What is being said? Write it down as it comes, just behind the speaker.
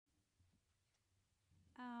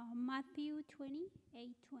Matthew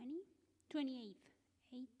 28:20.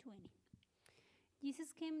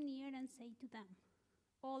 Jesus came near and said to them,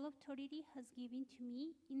 "All authority has given to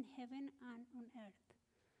me in heaven and on earth.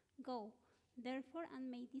 Go, therefore,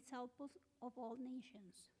 and make disciples of all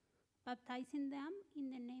nations, baptizing them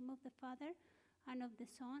in the name of the Father and of the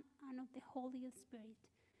Son and of the Holy Spirit,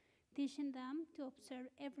 teaching them to observe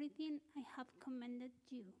everything I have commanded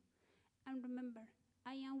you. And remember,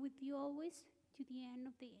 I am with you always to the end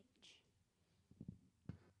of the age."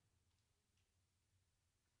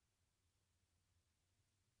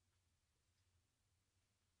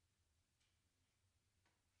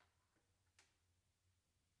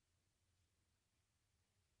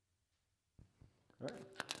 All right.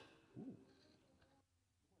 Ooh.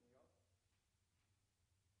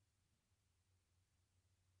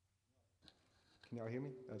 Can y'all hear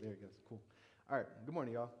me? Oh, there it goes. Cool. All right. Good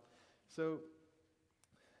morning, y'all. So,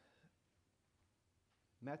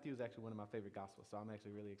 Matthew is actually one of my favorite gospels, so I'm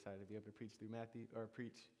actually really excited to be able to preach through Matthew, or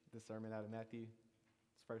preach the sermon out of Matthew.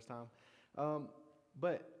 It's the first time.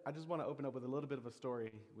 But I just want to open up with a little bit of a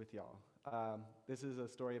story with y'all. This is a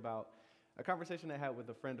story about a conversation I had with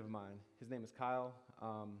a friend of mine. His name is Kyle.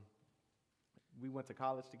 We went to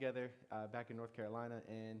college together back in North Carolina,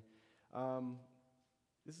 and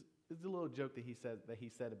this is a little joke that he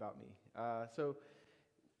said about me. So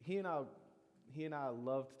he and I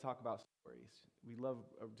love to talk about stories. We love,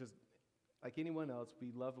 just like anyone else,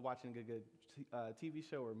 we love watching a good TV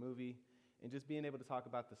show or movie and just being able to talk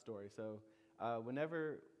about the story. So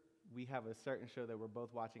whenever we have a certain show that we're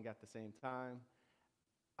both watching at the same time,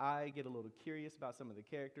 I get a little curious about some of the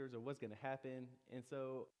characters or what's going to happen. And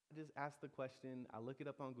so I just ask the question, I look it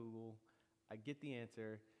up on Google, I get the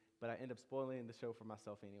answer, but I end up spoiling the show for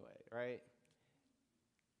myself anyway, right?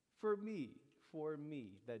 For me,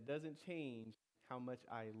 that doesn't change how much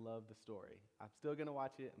I love the story. I'm still going to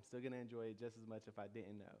watch it. I'm still going to enjoy it just as much if I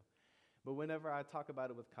didn't know. But whenever I talk about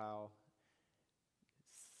it with Kyle,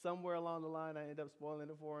 somewhere along the line, I end up spoiling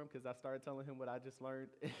it for him because I started telling him what I just learned.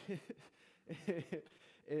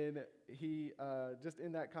 And he, just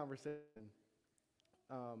in that conversation,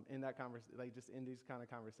 like just in these kind of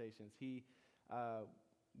conversations, he,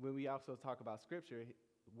 when we also talk about scripture,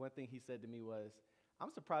 one thing he said to me was,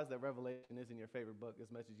 "I'm surprised that Revelation isn't your favorite book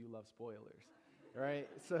as much as you love spoilers," right?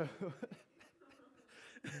 So,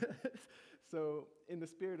 so in the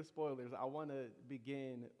spirit of spoilers, I want to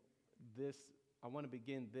begin this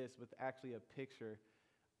with actually a picture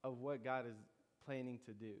of what God is planning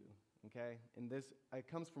to do, okay? And this, it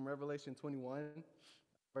comes from Revelation 21,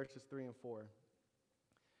 verses 3 and 4,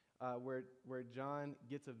 where John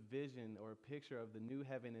gets a vision or a picture of the new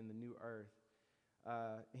heaven and the new earth.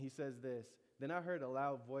 He says this, "Then I heard a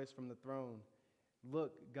loud voice from the throne.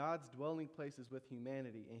 Look, God's dwelling place is with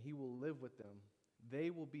humanity, and he will live with them.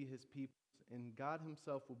 They will be his people, and God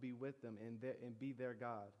himself will be with them and be their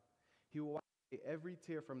God. He will wipe away every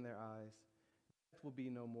tear from their eyes. Death will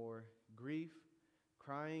be no more. Grief,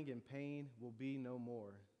 crying, and pain will be no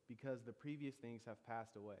more, because the previous things have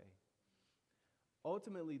passed away."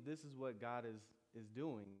 Ultimately, this is what God is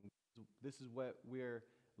doing. This is what we're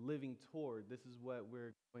living toward. This is what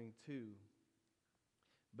we're going to.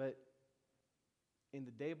 But in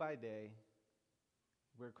the day by day,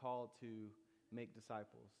 we're called to make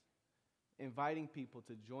disciples, inviting people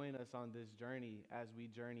to join us on this journey as we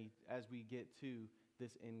get to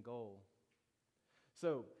this end goal.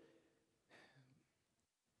 So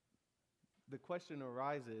the question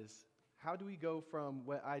arises, how do we go from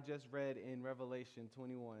what I just read in Revelation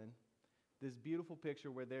 21, this beautiful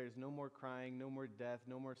picture where there is no more crying, no more death,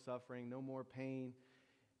 no more suffering, no more pain,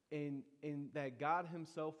 and that God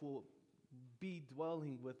himself will be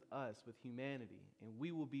dwelling with us, with humanity, and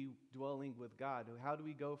we will be dwelling with God? How do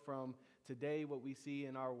we go from today, what we see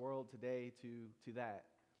in our world today, to that?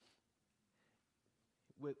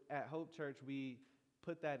 At Hope Church, we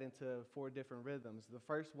put that into 4 different rhythms. The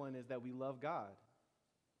first one is that we love God.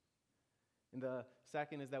 And the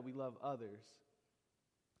second is that we love others.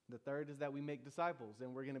 The third is that we make disciples,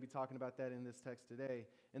 and we're going to be talking about that in this text today.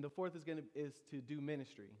 And the fourth is to do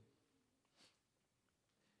ministry.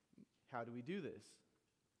 How do we do this?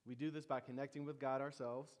 We do this by connecting with God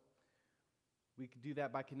ourselves. We can do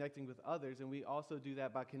that by connecting with others, and we also do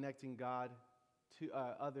that by connecting God to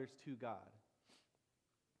others to God.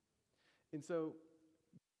 And so,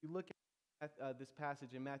 you look at this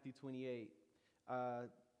passage in Matthew 28.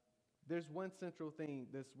 There's one central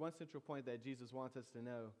point that Jesus wants us to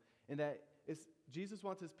know, and that is Jesus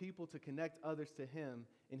wants his people to connect others to him,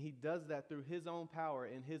 and he does that through his own power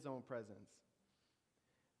and his own presence.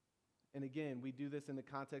 And again, we do this in the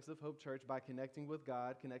context of Hope Church by connecting with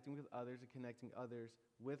God, connecting with others, and connecting others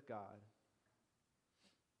with God.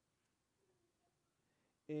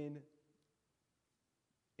 And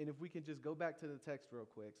if we can just go back to the text real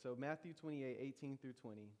quick. So Matthew 28, 18 through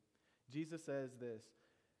 20. Jesus says this,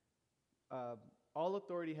 all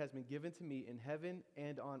authority has been given to me in heaven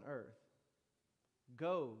and on earth.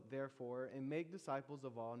 Go, therefore, and make disciples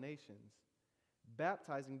of all nations,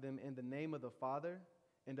 baptizing them in the name of the Father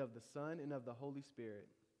and of the Son and of the Holy Spirit,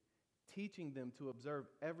 teaching them to observe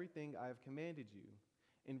everything I have commanded you.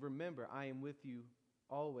 And remember, I am with you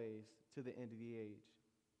always to the end of the age.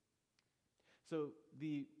 So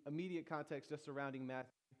the immediate context just surrounding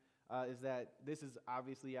Matthew is that this is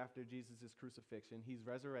obviously after Jesus' crucifixion. He's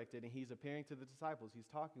resurrected and he's appearing to the disciples. He's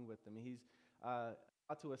talking with them. And he's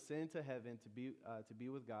about to ascend to heaven to be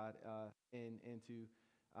with God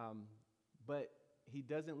but he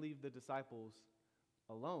doesn't leave the disciples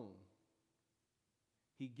alone.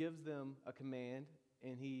 He gives them a command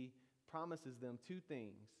and he promises them two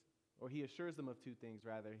things, or he assures them of two things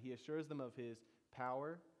rather. He assures them of his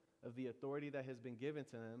power, of the authority that has been given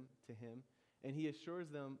to him, and he assures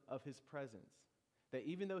them of his presence. That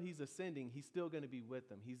even though he's ascending, he's still going to be with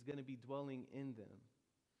them. He's going to be dwelling in them.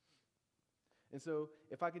 And so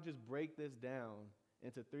if I could just break this down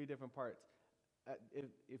into three different parts.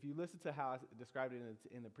 If you listen to how I described it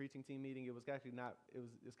in the preaching team meeting, it was actually not,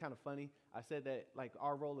 it's kind of funny. I said that like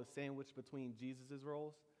our role is sandwiched between Jesus's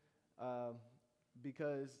roles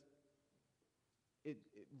because it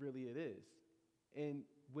really is. And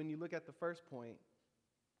when you look at the first point,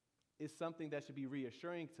 it's something that should be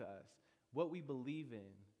reassuring to us, what we believe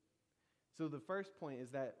in. So the first point is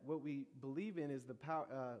that what we believe in is the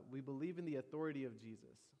power, we believe in the authority of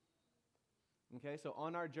Jesus. Okay, so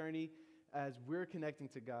on our journey, as we're connecting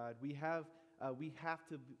to God, we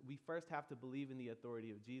first have to believe in the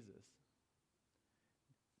authority of Jesus.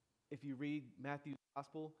 If you read Matthew's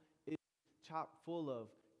gospel, it's chock full of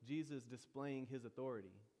Jesus displaying his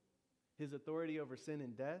authority over sin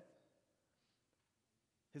and death,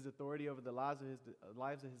 his authority over the lives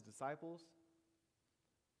of his disciples,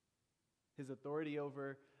 his authority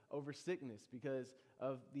over sickness because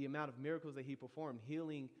of the amount of miracles that he performed,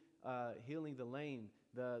 healing the lame,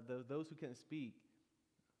 those who couldn't speak.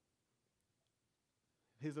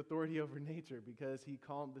 His authority over nature because he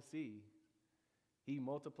calmed the sea. He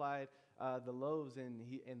multiplied the loaves and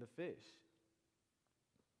the fish.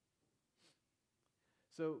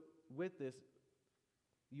 So with this,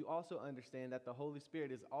 you also understand that the Holy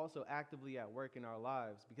Spirit is also actively at work in our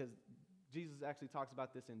lives because Jesus actually talks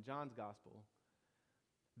about this in John's gospel,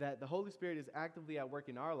 that the Holy Spirit is actively at work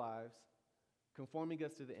in our lives, conforming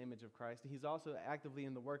us to the image of Christ. He's also actively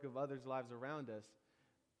in the work of others' lives around us,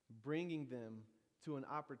 bringing them to an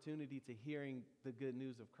opportunity to hearing the good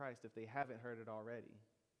news of Christ if they haven't heard it already.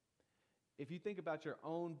 If you think about your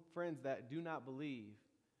own friends that do not believe,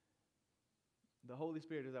 the Holy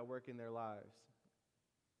Spirit is at work in their lives.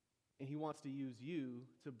 And he wants to use you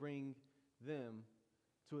to bring them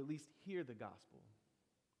to at least hear the gospel,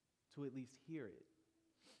 to at least hear it.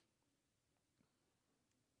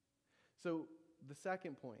 So the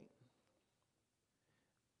second point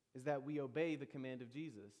is that we obey the command of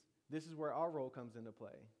Jesus. This is where our role comes into play.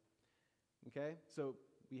 Okay? So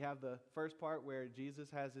we have the first part where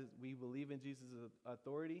we believe in Jesus'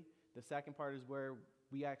 authority. The second part is where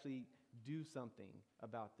we actually do something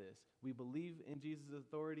about this. We believe in Jesus'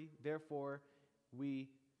 authority, therefore we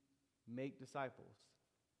make disciples.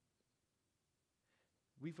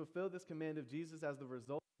 We fulfill this command of Jesus as the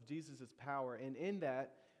result of Jesus' power, and in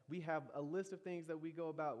that, we have a list of things that we go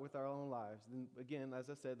about with our own lives. And again, as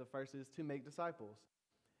I said, the first is to make disciples.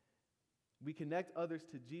 We connect others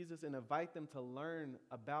to Jesus and invite them to learn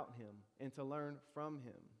about him and to learn from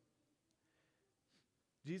him.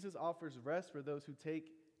 Jesus offers rest for those who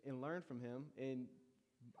take and learn from him. And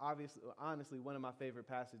honestly, one of my favorite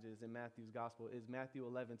passages in Matthew's gospel is Matthew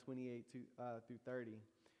 11, 28 through 30,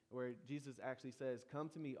 where Jesus actually says, "Come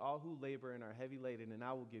to me, all who labor and are heavy laden, and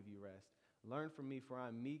I will give you rest. Learn from me, for I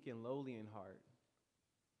am meek and lowly in heart,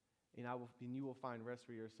 and you will find rest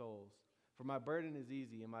for your souls. For my burden is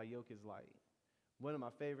easy and my yoke is light." One of my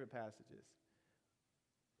favorite passages.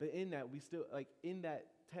 But in that, in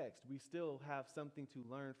that text, we still have something to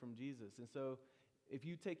learn from Jesus. And so if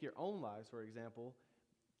you take your own lives, for example,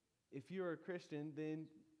 if you're a Christian, then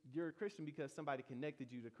you're a Christian because somebody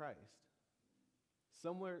connected you to Christ.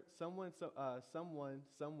 Someone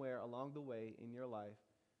somewhere along the way in your life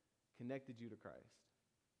connected you to Christ.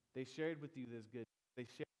 They shared with you this good. They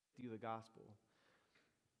shared with you the gospel.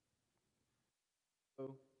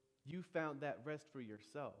 So you found that rest for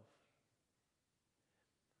yourself.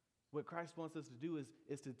 What Christ wants us to do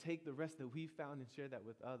is to take the rest that we found and share that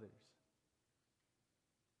with others.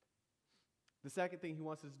 The second thing he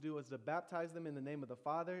wants us to do is to baptize them in the name of the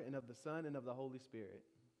Father and of the Son and of the Holy Spirit.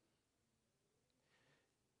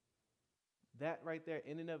 That right there,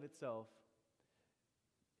 in and of itself,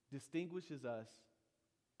 distinguishes us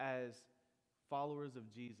as followers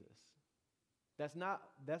of Jesus. That's not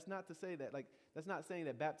to say that, like, that's not saying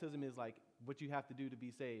that baptism is like what you have to do to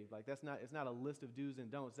be saved. Like, it's not a list of do's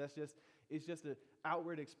and don'ts. It's just an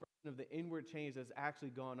outward expression of the inward change that's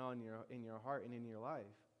actually gone on in your heart and in your life.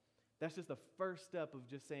 That's just the first step of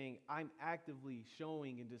just saying, I'm actively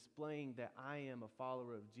showing and displaying that I am a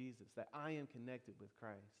follower of Jesus, that I am connected with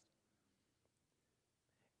Christ.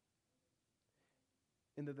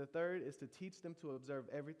 And then the third is to teach them to observe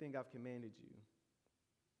everything I've commanded you.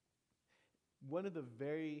 One of the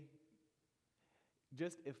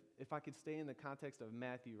if I could stay in the context of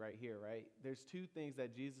Matthew right here, right? There's two things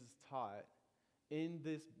that Jesus taught in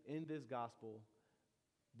this gospel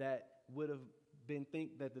that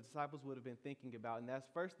that the disciples would have been thinking about, and that's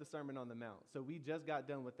first the Sermon on the Mount. So we just got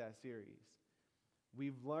done with that series.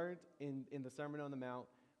 We've learned in the Sermon on the Mount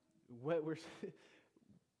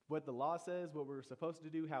what the law says, what we're supposed to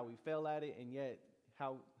do, how we fail at it, and yet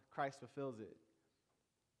how Christ fulfills it.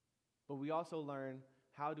 But we also learn,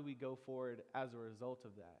 how do we go forward as a result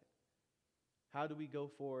of that? How do we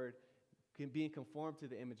go forward being conformed to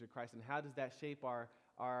the image of Christ, and how does that shape our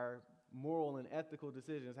moral and ethical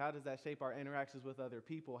decisions? How does that shape our interactions with other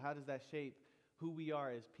people? How does that shape who we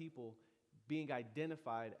are as people being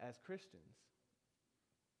identified as Christians?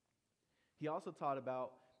 He also taught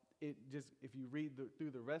about it, just if you read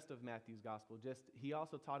through the rest of Matthew's gospel, he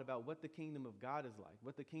also taught about what the kingdom of God is like,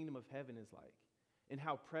 what the kingdom of heaven is like, and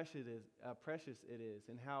how precious it is,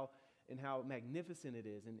 and how magnificent it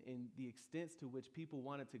is, and the extents to which people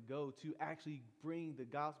wanted to go to actually bring the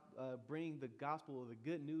gospel or the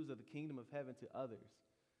good news of the kingdom of heaven to others.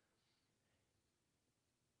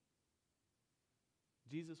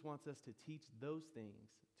 Jesus wants us to teach those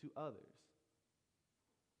things to others.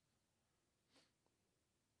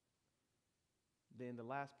 Then the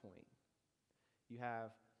last point, you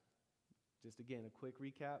have, just again, a quick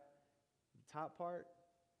recap. The top part,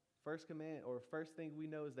 first command, or first thing we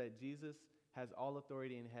know is that Jesus has all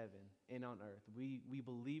authority in heaven and on earth. We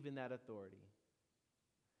believe in that authority.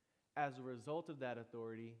 As a result of that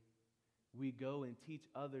authority, we go and teach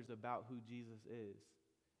others about who Jesus is,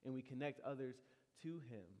 and we connect others to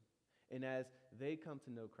him. And as they come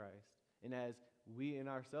to know Christ, and as we in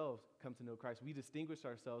ourselves come to know Christ, we distinguish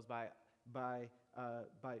ourselves by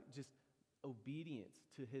just obedience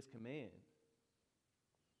to his command.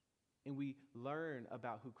 And we learn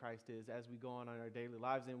about who Christ is as we go on our daily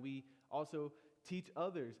lives, and we also teach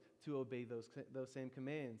others to obey those same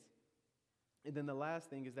commands. And then the last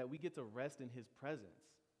thing is that we get to rest in his presence.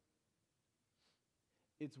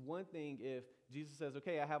 It's one thing if Jesus says,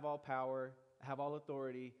 okay, I have all power, I have all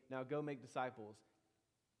authority, now go make disciples.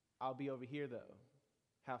 I'll be over here though.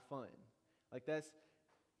 Have fun. Like that's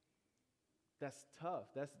tough.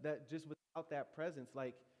 That just without that presence,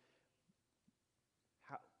 like,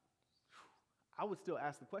 how I would still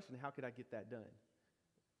ask the question, how could I get that done?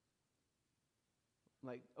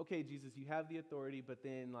 Like, okay, Jesus, you have the authority, but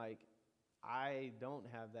then, like, I don't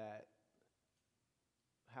have that.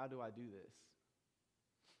 How do I do this?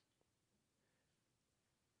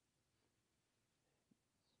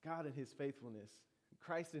 God in his faithfulness,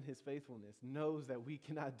 Christ in his faithfulness, knows that we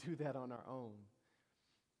cannot do that on our own.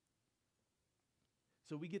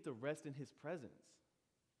 So we get to rest in his presence.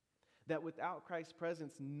 That without Christ's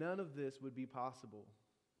presence, none of this would be possible.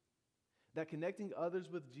 That connecting others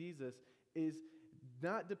with Jesus is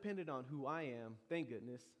not dependent on who I am, thank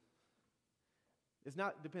goodness. It's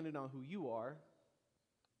not dependent on who you are.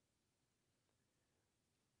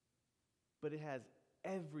 But it has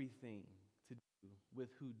everything to do with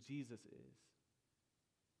who Jesus is.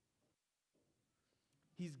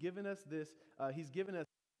 He's given us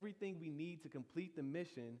everything we need to complete the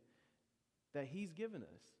mission that he's given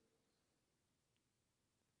us.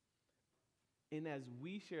 And as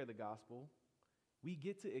we share the gospel, we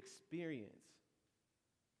get to experience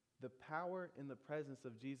the power and the presence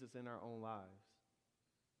of Jesus in our own lives.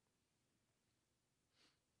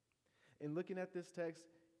 In looking at this text,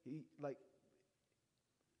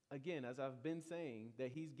 again, as I've been saying,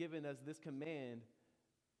 that he's given us this command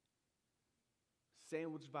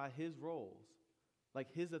sandwiched by his roles, like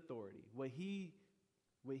his authority, what he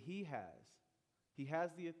has. He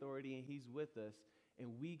has the authority and he's with us,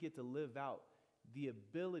 and we get to live out the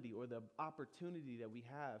ability or the opportunity that we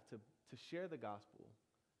have to share the gospel,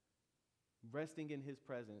 resting in his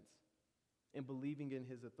presence and believing in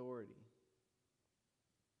his authority.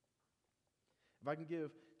 If I can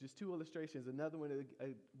give just two illustrations, another one is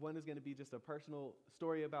going to be just a personal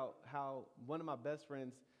story about how one of my best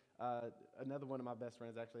friends, another one of my best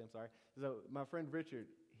friends, actually, I'm sorry. So my friend Richard,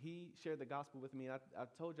 he shared the gospel with me. I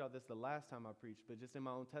told y'all this the last time I preached, but just in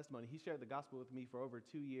my own testimony, he shared the gospel with me for over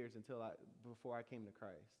 2 years before I came to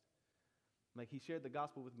Christ. Like, he shared the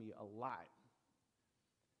gospel with me a lot.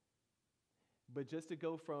 But just to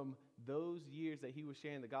go from those years that he was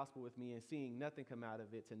sharing the gospel with me and seeing nothing come out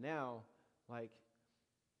of it to now, like,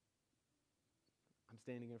 I'm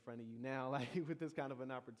standing in front of you now, like, with this kind of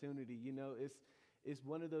an opportunity. It's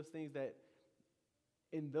one of those things that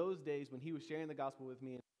in those days when he was sharing the gospel with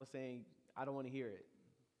me and I was saying, I don't want to hear it.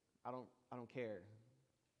 I don't care.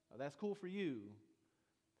 Oh, that's cool for you.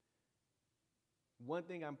 One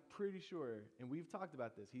thing I'm pretty sure, and we've talked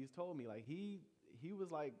about this, he's told me, like, he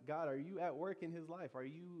was like, God, are you at work in his life? Are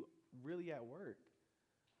you really at work?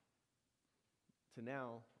 To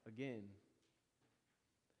now, again.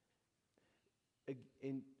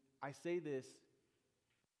 And I say this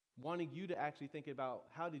wanting you to actually think about,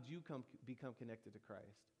 how did you become connected to Christ?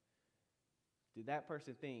 Did that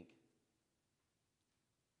person think,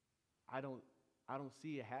 I don't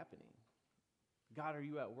see it happening? God, are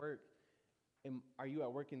you at work? And are you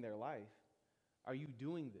at work in their life? Are you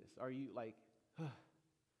doing this? Are you like,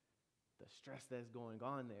 the stress that's going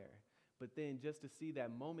on there? But then just to see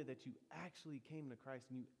that moment that you actually came to Christ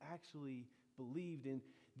and you actually believed, in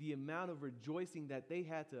the amount of rejoicing that they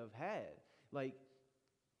had to have had. Like,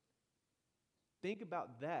 think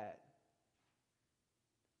about that.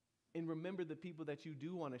 And remember the people that you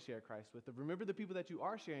do want to share Christ with. Remember the people that you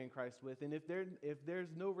are sharing Christ with. And if there's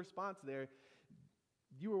no response there,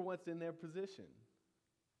 you were once in their position.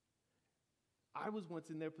 I was once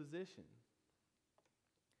in their position.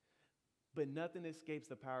 But nothing escapes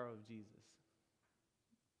the power of Jesus.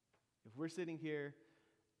 If we're sitting here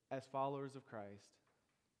as followers of Christ,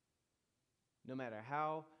 no matter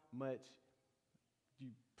how much you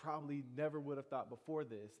probably never would have thought before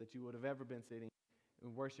this that you would have ever been sitting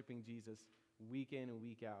and worshiping Jesus week in and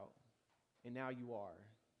week out, and now you are.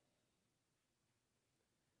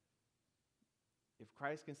 If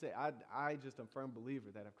Christ can save, I just am a firm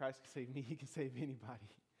believer that if Christ can save me, he can save anybody.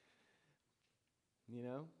 You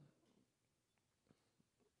know?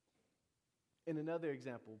 In another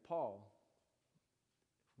example, Paul.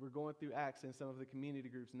 We're going through Acts in some of the community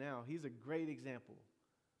groups now. He's a great example.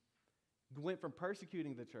 Went from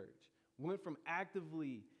persecuting the church, went from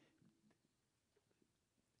actively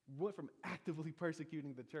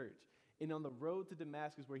persecuting the church. And on the road to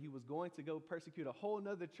Damascus, where he was going to go persecute a whole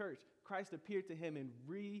nother church, Christ appeared to him and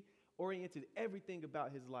reoriented everything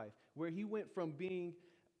about his life. Where he went from being,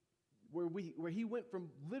 where he went from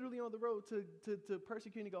literally on the road to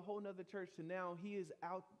persecuting a whole nother church to now he is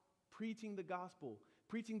out preaching the gospel,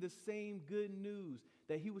 preaching the same good news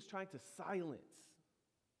that he was trying to silence.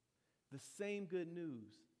 The same good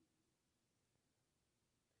news.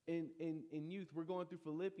 In youth, we're going through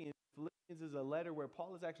Philippians. Philippians is a letter where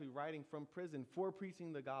Paul is actually writing from prison for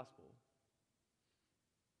preaching the gospel.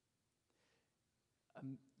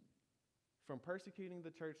 From persecuting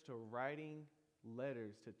the church to writing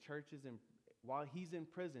letters to churches while he's in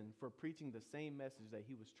prison for preaching the same message that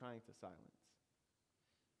he was trying to silence.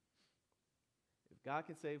 If God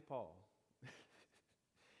can save Paul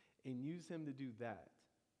and use him to do that,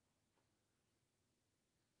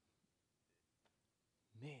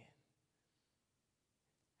 man,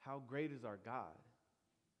 how great is our God?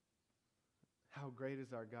 How great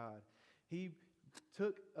is our God? He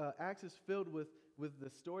took, Acts is filled with the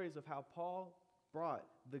stories of how Paul brought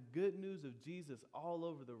the good news of Jesus all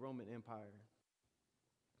over the Roman Empire.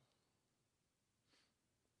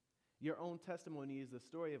 Your own testimony is the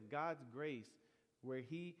story of God's grace, where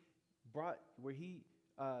he brought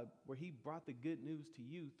the good news to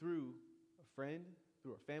you through a friend,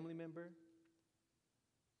 through a family member,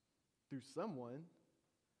 through someone,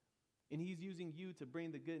 and he's using you to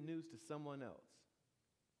bring the good news to someone else.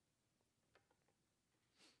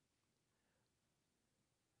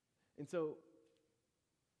 And so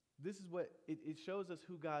this is what it shows us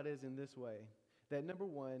who God is in this way. That number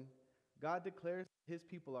one, God declares his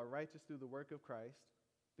people are righteous through the work of Christ,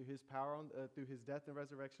 through his power, through his death and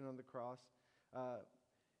resurrection on the cross.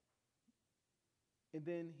 And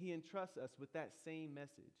then he entrusts us with that same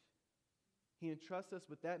message. He entrusts us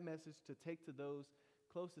with that message to take to those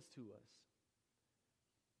closest to us.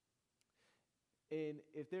 And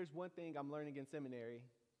if there's one thing I'm learning in seminary,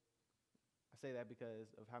 I say that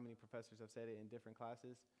because of how many professors have said it in different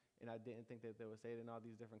classes, and I didn't think that they would say it in all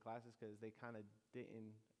these different classes because they kind of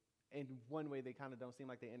didn't in one way they kind of don't seem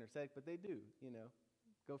like they intersect, but they do,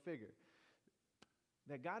 go figure.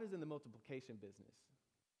 That God is in the multiplication business.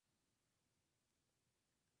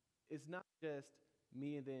 It's not just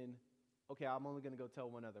me and then, okay, I'm only going to go tell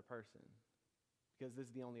one other person because this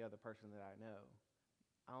is the only other person that I know.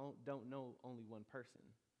 I don't know only one person.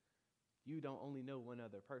 You don't only know one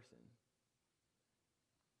other person.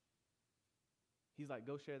 He's like,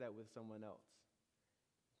 go share that with someone else.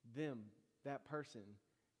 That person,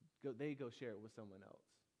 they go share it with someone else.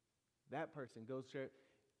 That person goes share it.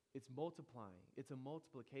 It's multiplying. It's a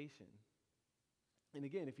multiplication. And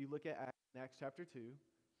again, if you look at Acts chapter 2,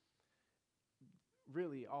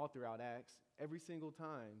 really all throughout Acts, every single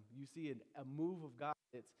time you see a move of God,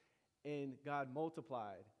 and God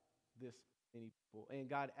multiplied this many people, and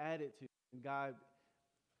God added to, and God,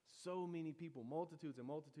 so many people, multitudes and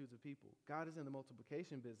multitudes of people. God is in the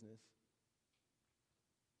multiplication business.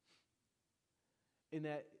 In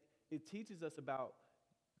that it teaches us about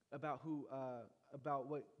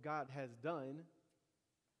what God has done,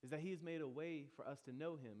 is that he has made a way for us to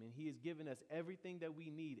know him, and he has given us everything that we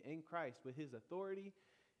need in Christ with his authority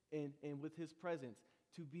and with his presence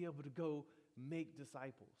to be able to go make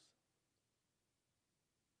disciples,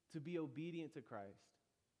 to be obedient to Christ,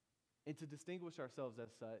 and to distinguish ourselves as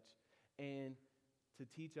such, and to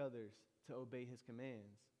teach others to obey his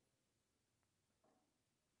commands.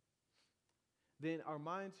 Then our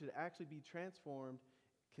minds should actually be transformed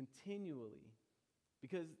continually,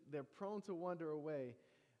 because they're prone to wander away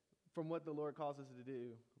from what the Lord calls us to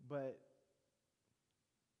do, but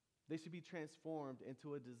they should be transformed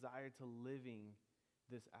into a desire to living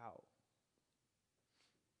this out.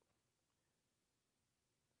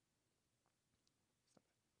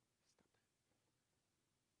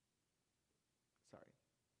 Sorry.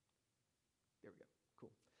 There we go.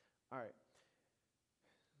 Cool. All right.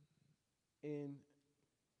 And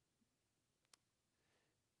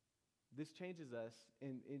this changes us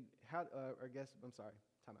in how, or I guess, I'm sorry,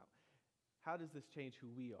 time out. How does this change who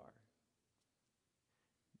we are?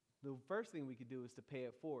 The first thing we could do is to pay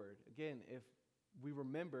it forward. Again, if we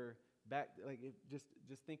remember back, just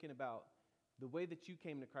thinking about the way that you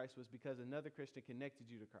came to Christ was because another Christian connected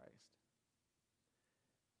you to Christ.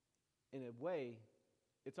 In a way,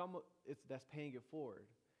 that's paying it forward.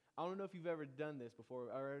 I don't know if you've ever done this before,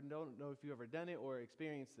 or I don't know if you've ever done it or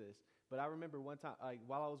experienced this, but I remember one time,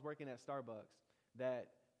 while I was working at Starbucks, that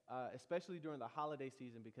especially during the holiday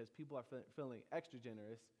season, because people are feeling extra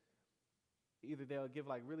generous, either they'll give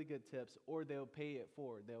like really good tips or they'll pay it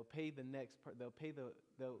forward. They'll pay they'll pay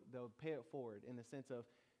it forward in the sense of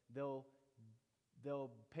they'll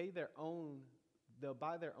buy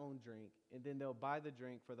their own drink, and then they'll buy the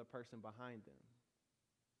drink for the person behind them.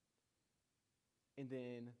 And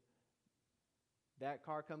then that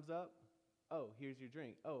car comes up. Oh, here's your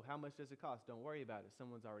drink. Oh, how much does it cost? Don't worry about it.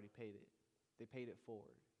 Someone's already paid it. They paid it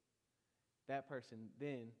forward. That person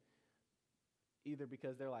then, either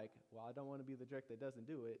because they're like, well, I don't want to be the jerk that doesn't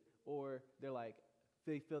do it, or they're like,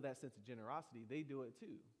 they feel that sense of generosity, they do it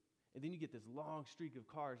too. And then you get this long streak of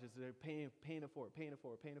cars just they're paying it forward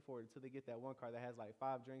until they get that one car that has like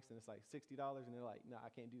 5 drinks and it's like $60, and they're like, no, I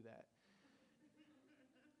can't do that.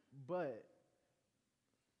 But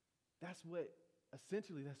that's what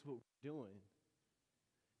we're doing.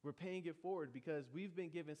 We're paying it forward because we've been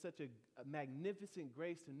given such a magnificent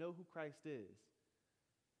grace to know who Christ is,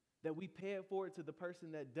 that we pay it forward to the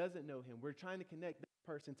person that doesn't know him. We're trying to connect that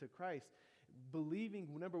person to Christ, believing,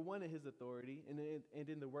 number one, in his authority and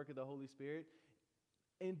in the work of the Holy Spirit,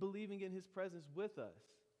 and believing in his presence with us,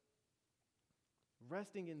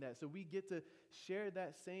 resting in that. So we get to share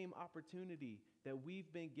that same opportunity that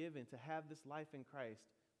we've been given to have this life in Christ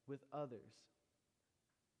with others.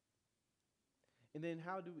 And then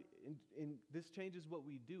and this changes what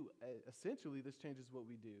we do. Essentially, this changes what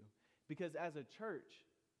we do. Because as a church,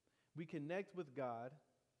 we connect with God,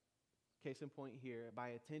 case in point here, by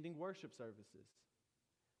attending worship services.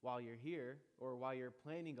 While you're here, or while you're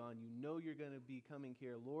planning on, you're going to be coming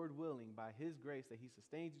here, Lord willing, by his grace that he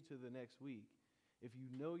sustains you to the next week. If you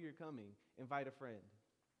know you're coming, invite a friend.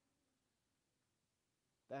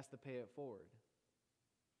 That's the pay it forward.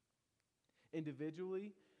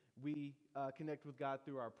 Individually, we connect with God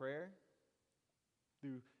through our prayer,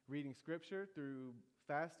 through reading scripture, through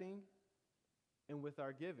fasting, and with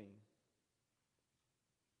our giving.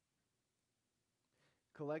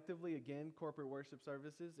 Collectively, again, corporate worship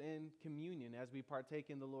services and communion as we partake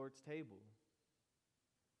in the Lord's table.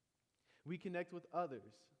 We connect with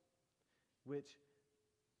others, which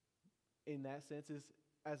in that sense is,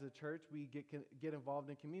 as a church, we get involved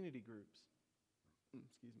in community groups.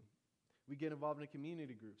 Excuse me. We get involved in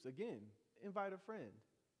community groups. Again, invite a friend.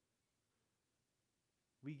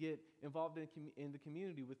 We get involved in the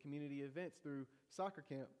community with community events through soccer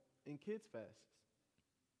camp and Kids Fest.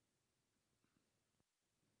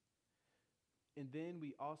 And then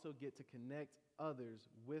we also get to connect others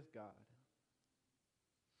with God.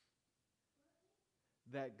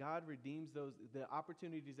 That God redeems those, the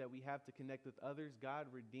opportunities that we have to connect with others, God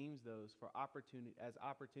redeems those for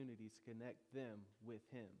opportunities to connect them with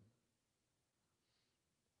Him.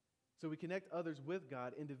 So we connect others with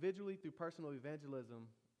God individually through personal evangelism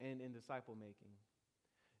and in disciple making.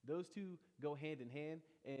 Those two go hand in hand,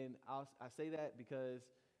 and I say that because,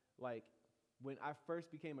 like, when I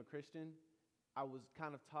first became a Christian, I was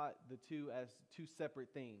kind of taught the two as two separate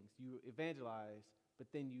things. You evangelize, but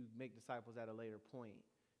then you make disciples at a later point.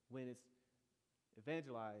 When it's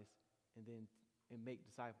evangelize and make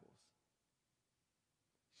disciples.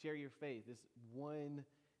 Share your faith. It's one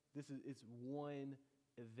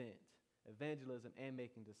event. Evangelism and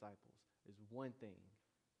making disciples is one thing.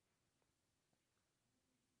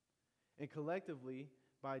 And collectively,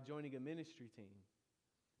 by joining a ministry team,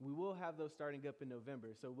 we will have those starting up in November.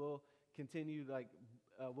 So we'll continue,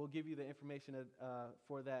 we'll give you the information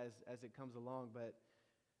for that as it comes along. But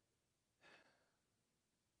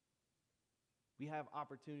we have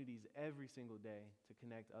opportunities every single day to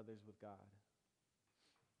connect others with God.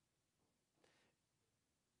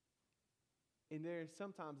 And they're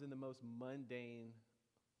sometimes in the most mundane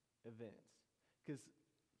events. Because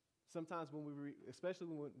sometimes especially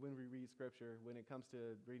when we read Scripture, when it comes to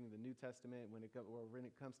reading the New Testament, when it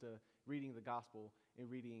comes to reading the Gospel and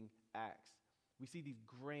reading Acts, we see these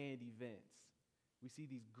grand events.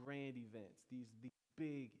 These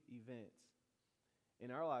big events.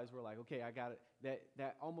 In our lives, we're like, okay, I got it.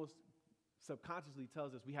 That almost subconsciously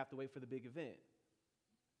tells us we have to wait for the big event.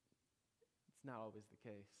 It's not always the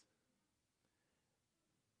case.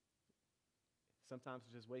 Sometimes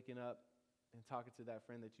it's just waking up and talking to that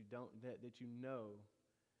friend that you know,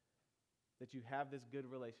 that you have this good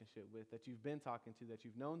relationship with, that you've been talking to, that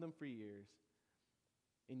you've known them for years,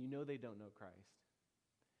 and you know they don't know Christ.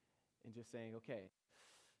 And just saying, okay,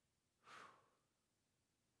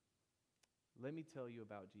 let me tell you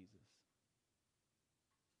about Jesus.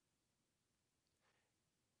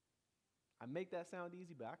 I make that sound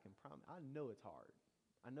easy, but I can promise, I know it's hard.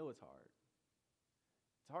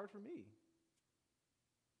 It's hard for me.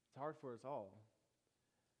 It's hard for us all.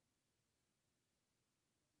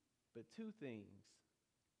 But two things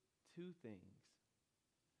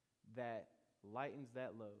that lightens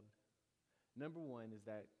that load. Number one is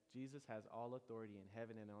that Jesus has all authority in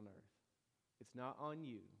heaven and on earth. It's not on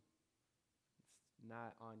you. It's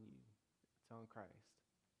not on you. It's on Christ.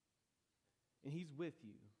 And He's with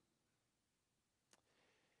you.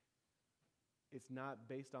 It's not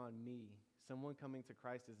based on me. Someone coming to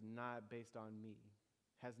Christ is not based on me.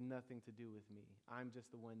 Has nothing to do with me. I'm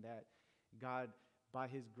just the one that God, by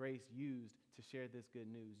His grace, used to share this good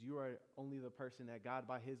news. You are only the person that God,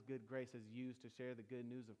 by His good grace, has used to share the good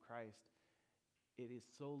news of Christ. It is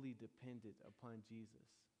solely dependent upon Jesus.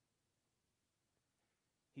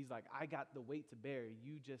 He's like, I got the weight to bear.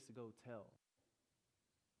 You just go tell.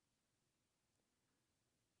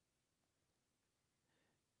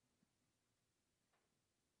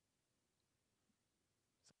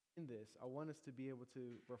 In this, I want us to be able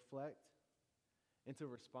to reflect and to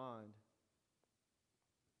respond.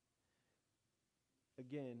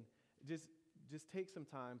 Again, just take some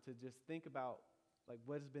time to just think about like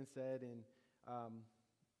what has been said and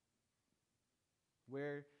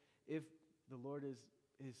where, if the Lord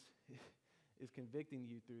is convicting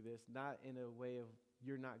you through this, not in a way of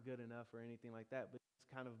you're not good enough or anything like that, but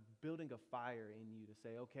it's kind of building a fire in you to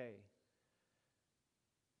say, okay,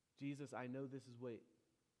 Jesus, I know this is what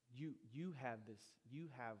you have this. You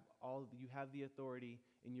have the authority,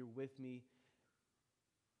 and you're with me.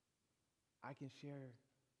 I can share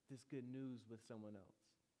this good news with someone else.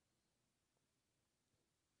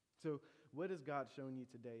 So, what has God shown you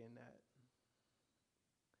today in that?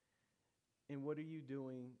 And what are you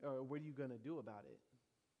doing, or what are you going to do about it?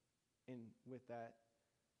 And with that,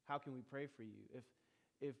 how can we pray for you?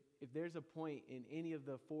 If there's a point in any of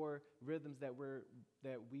the four rhythms that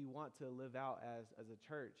we want to live out as a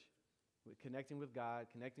church, with connecting with God,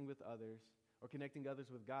 connecting with others, or connecting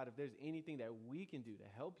others with God, if there's anything that we can do to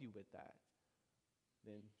help you with that,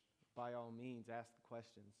 then by all means, ask the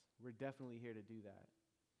questions. We're definitely here to do that.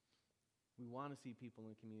 We want to see people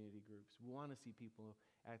in community groups. We want to see people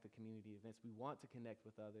at the community events. We want to connect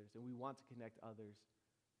with others, and we want to connect others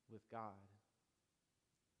with God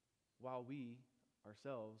while we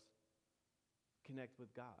ourselves connect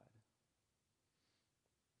with God.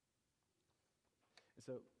 And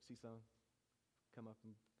so, Symons, come up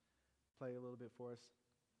and play a little bit for us.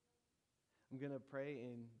 I'm going to pray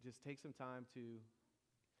and just take some time to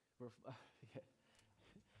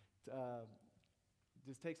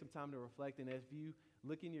just take some time to reflect. And as you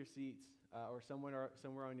look in your seats or somewhere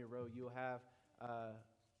on your row, you'll have a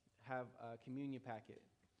communion packet.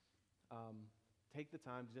 Take the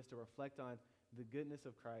time just to reflect on the goodness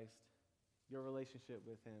of Christ, your relationship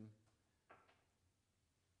with him.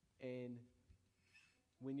 And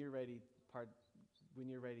when you're ready, go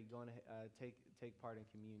on ahead, take part in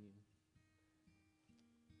communion.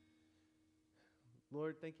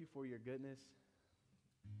 Lord, thank you for your goodness.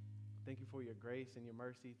 Thank you for your grace and your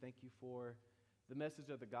mercy. Thank you for the message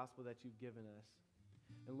of the gospel that you've given us.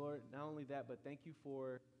 And Lord, not only that, but thank you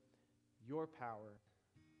for your power,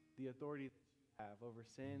 the authority that you have over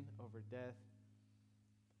sin, over death,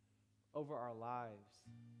 over our lives.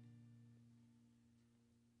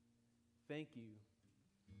 Thank you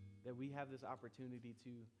that we have this opportunity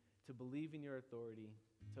to believe in your authority,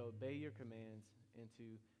 to obey your commands, and to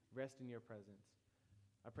rest in your presence.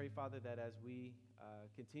 I pray, Father, that as we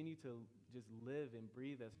continue to just live and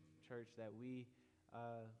breathe as a church, that we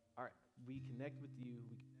connect with you,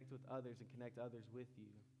 we connect with others, and connect others with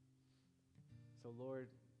you. So, Lord,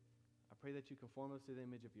 I pray that you conform us to the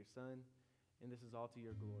image of your Son, and this is all to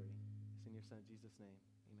your glory. It's in your Son, Jesus' name.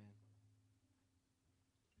 Amen.